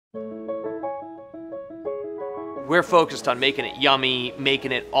We're focused on making it yummy,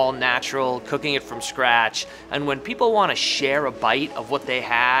 making it all natural, cooking it from scratch. And when people want to share a bite of what they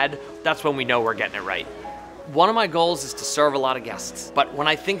had, that's when we know we're getting it right. One of my goals is to serve a lot of guests, but when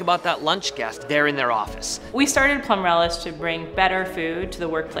I think about that lunch guest, they're in their office. We started Plum Relish to bring better food to the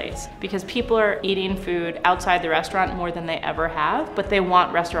workplace because people are eating food outside the restaurant more than they ever have, but they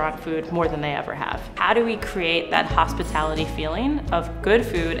want restaurant food more than they ever have. How do we create that hospitality feeling of good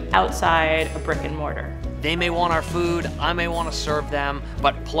food outside a brick and mortar? They may want our food, I may want to serve them,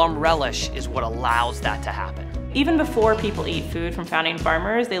 but Plum Relish is what allows that to happen. Even before people eat food from Founding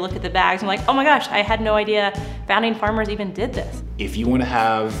Farmers, they look at the bags and like, oh my gosh, I had no idea Founding Farmers even did this. If you want to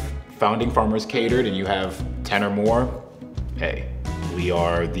have Founding Farmers catered and you have 10 or more, hey, we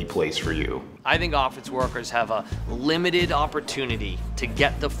are the place for you. I think office workers have a limited opportunity to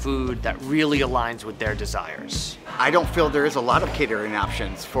get the food that really aligns with their desires. I don't feel there is a lot of catering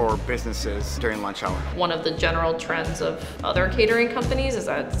options for businesses during lunch hour. One of the general trends of other catering companies is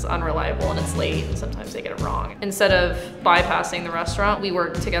that it's unreliable and it's late and sometimes they get it wrong. Instead of bypassing the restaurant, we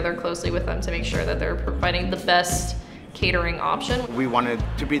work together closely with them to make sure that they're providing the best catering option. We wanted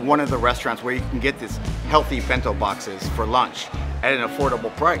to be one of the restaurants where you can get these healthy bento boxes for lunch at an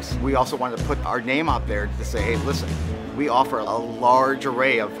affordable price. We also wanted to put our name out there to say, hey, listen, we offer a large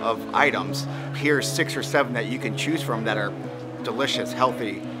array of items. Here's 6 or 7 that you can choose from that are delicious,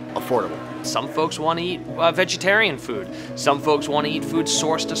 healthy, affordable. Some folks want to eat vegetarian food. Some folks want to eat food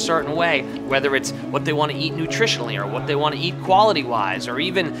sourced a certain way, whether it's what they want to eat nutritionally or what they want to eat quality-wise, or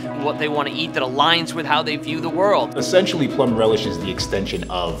even what they want to eat that aligns with how they view the world. Essentially, Plum Relish is the extension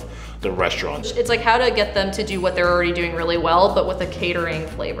of the restaurants. It's like how to get them to do what they're already doing really well, but with a catering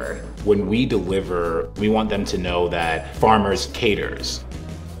flavor. When we deliver, we want them to know that Farmers caters.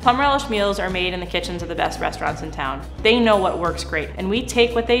 Plum Relish meals are made in the kitchens of the best restaurants in town. They know what works great, and we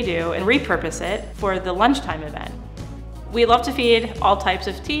take what they do and repurpose it for the lunchtime event. We love to feed all types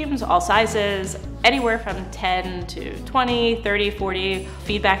of teams, all sizes, anywhere from 10 to 20, 30, 40.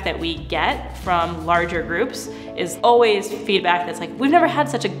 Feedback that we get from larger groups is always feedback that's like, we've never had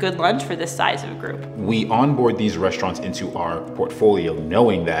such a good lunch for this size of a group. We onboard these restaurants into our portfolio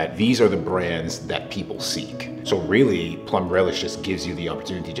knowing that these are the brands that people seek. So really, Plum Relish just gives you the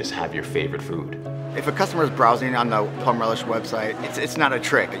opportunity to just have your favorite food. If a customer is browsing on the Plum Relish website, it's not a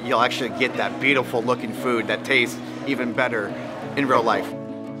trick. You'll actually get that beautiful looking food that tastes even better in real life.